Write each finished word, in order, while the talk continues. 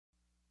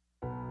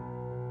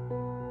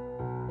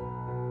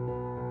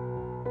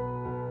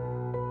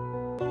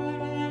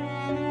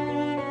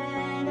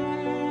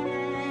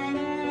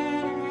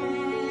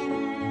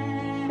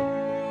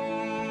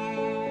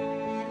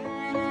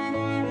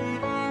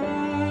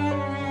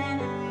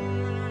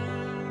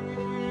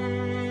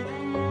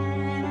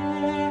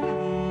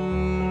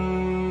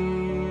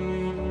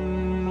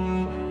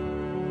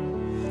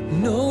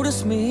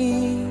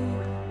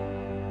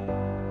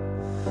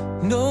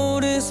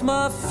notice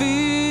my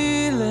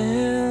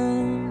feelings?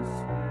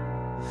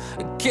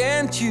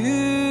 Can't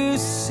you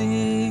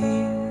see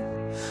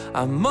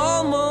I'm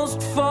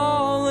almost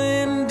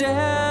falling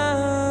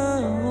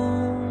down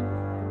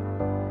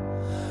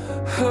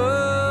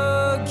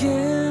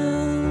again?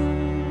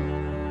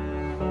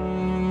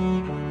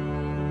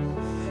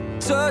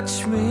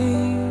 Touch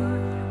me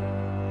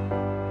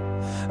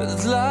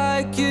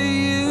like you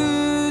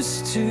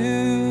used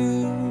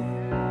to.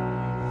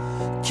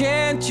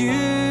 Can't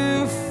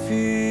you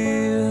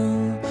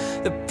feel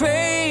the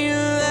pain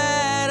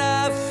that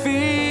I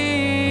feel?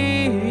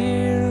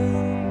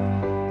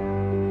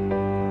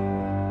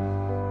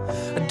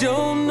 I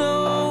don't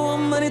know how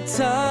many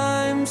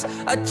times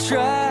I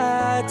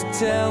tried to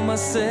tell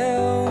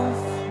myself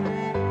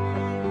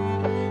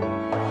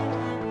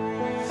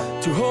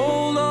to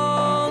hold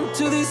on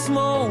to these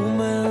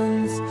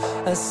moments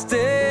as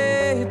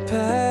they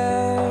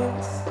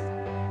pass.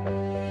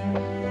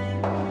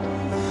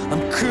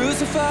 I'm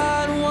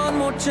crucified one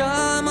more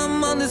time,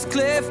 I'm on this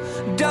cliff,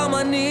 down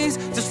my knees,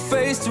 just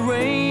face the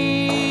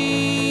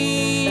rain.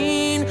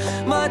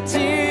 My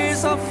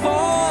tears are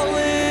falling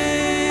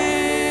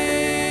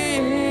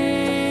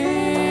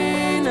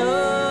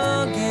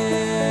again.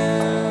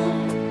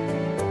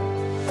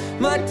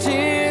 My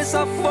tears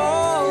are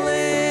falling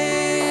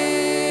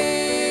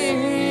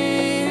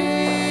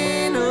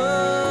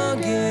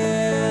again.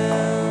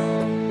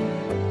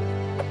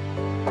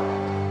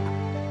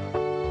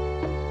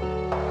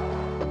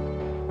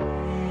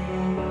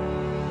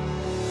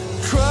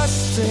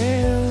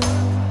 Trusting,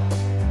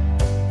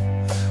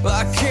 but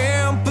I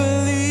can't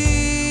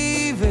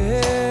believe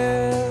it.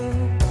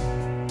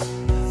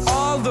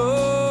 All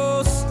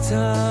those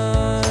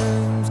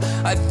times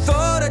I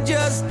thought I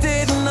just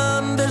didn't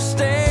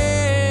understand.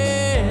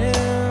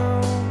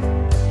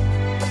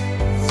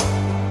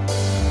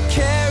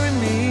 Carry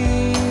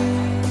me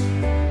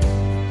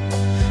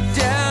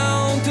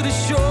down to the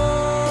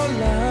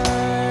shoreline.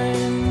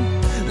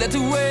 Let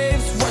the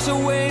waves wash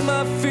away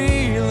my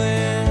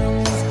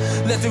feelings.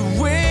 Let the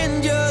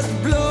wind just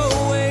blow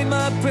away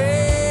my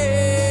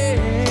pain.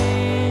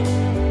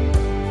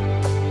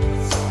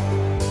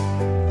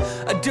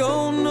 I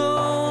don't know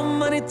how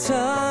many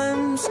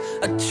times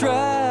I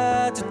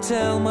tried to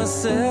tell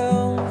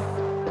myself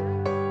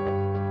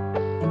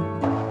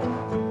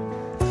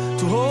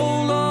to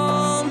hold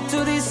on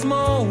to these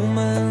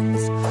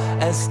moments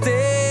as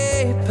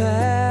they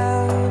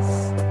pass.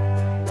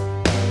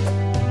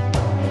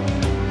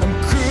 I'm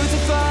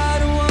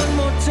crucified one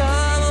more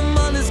time, I'm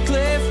on this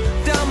cliff,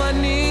 down my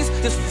knees,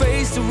 just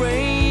face the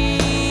rain.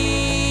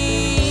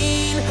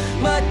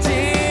 My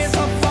tears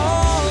are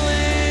falling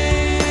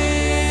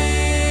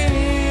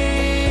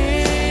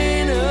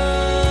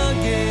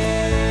again.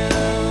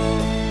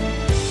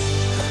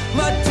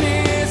 My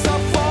tears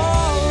are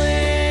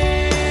falling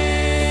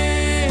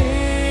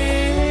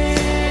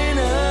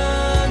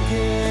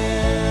again.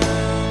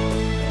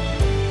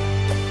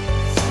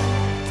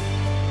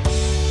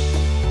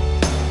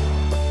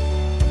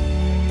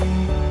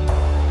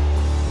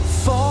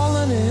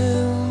 Falling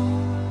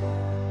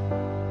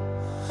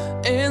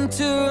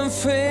into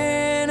infinity.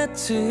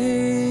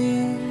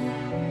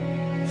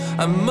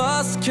 I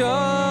must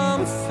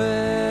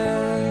confess,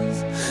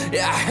 I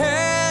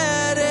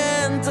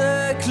hadn't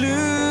a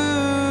clue.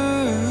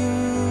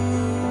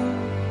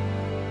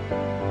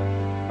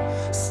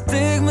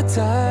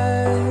 Stigmatized,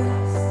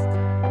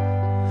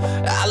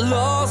 I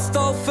lost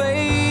all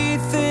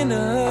faith in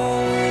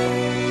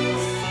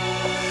us.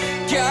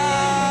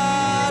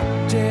 God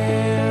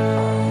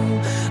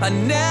damn, I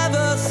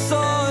never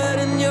saw it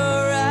in your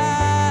eyes.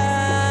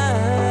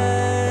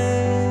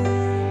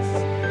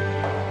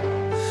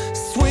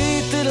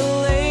 Sweet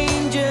little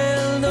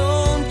angel,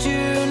 don't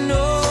you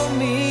know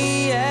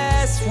me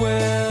as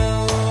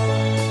well?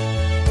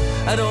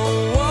 I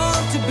don't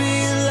want to be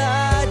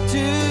lied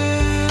to.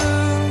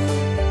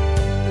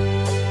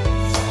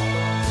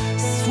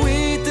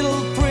 Sweet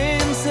little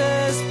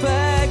princess,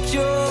 pack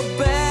your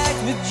bag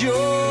with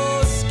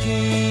your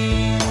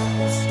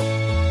schemes.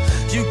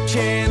 You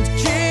can't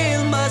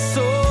kill my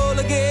soul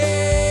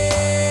again.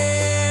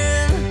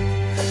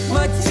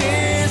 My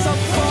tears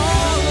are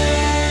falling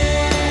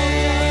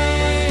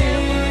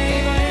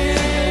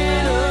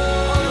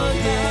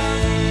again.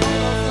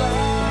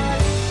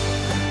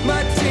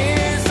 My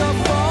tears are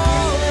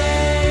falling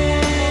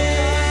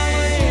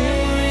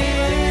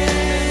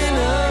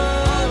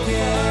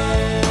again.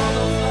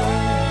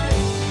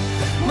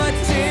 My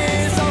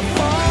tears are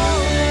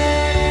falling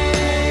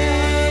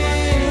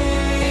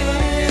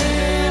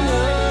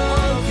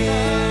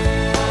again.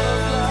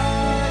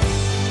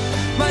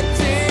 My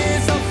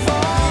tears are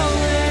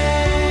falling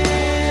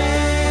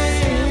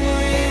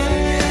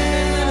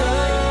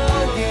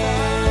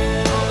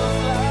again.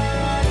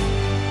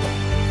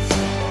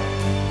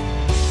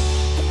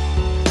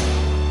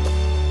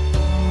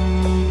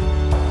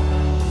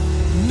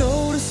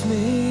 Notice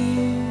me,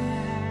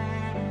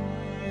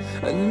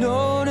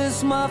 notice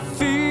my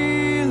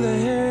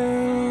feelings.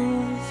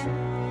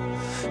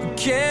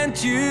 Can't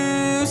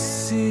you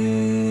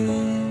see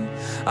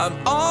I'm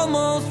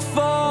almost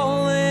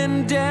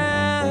falling down.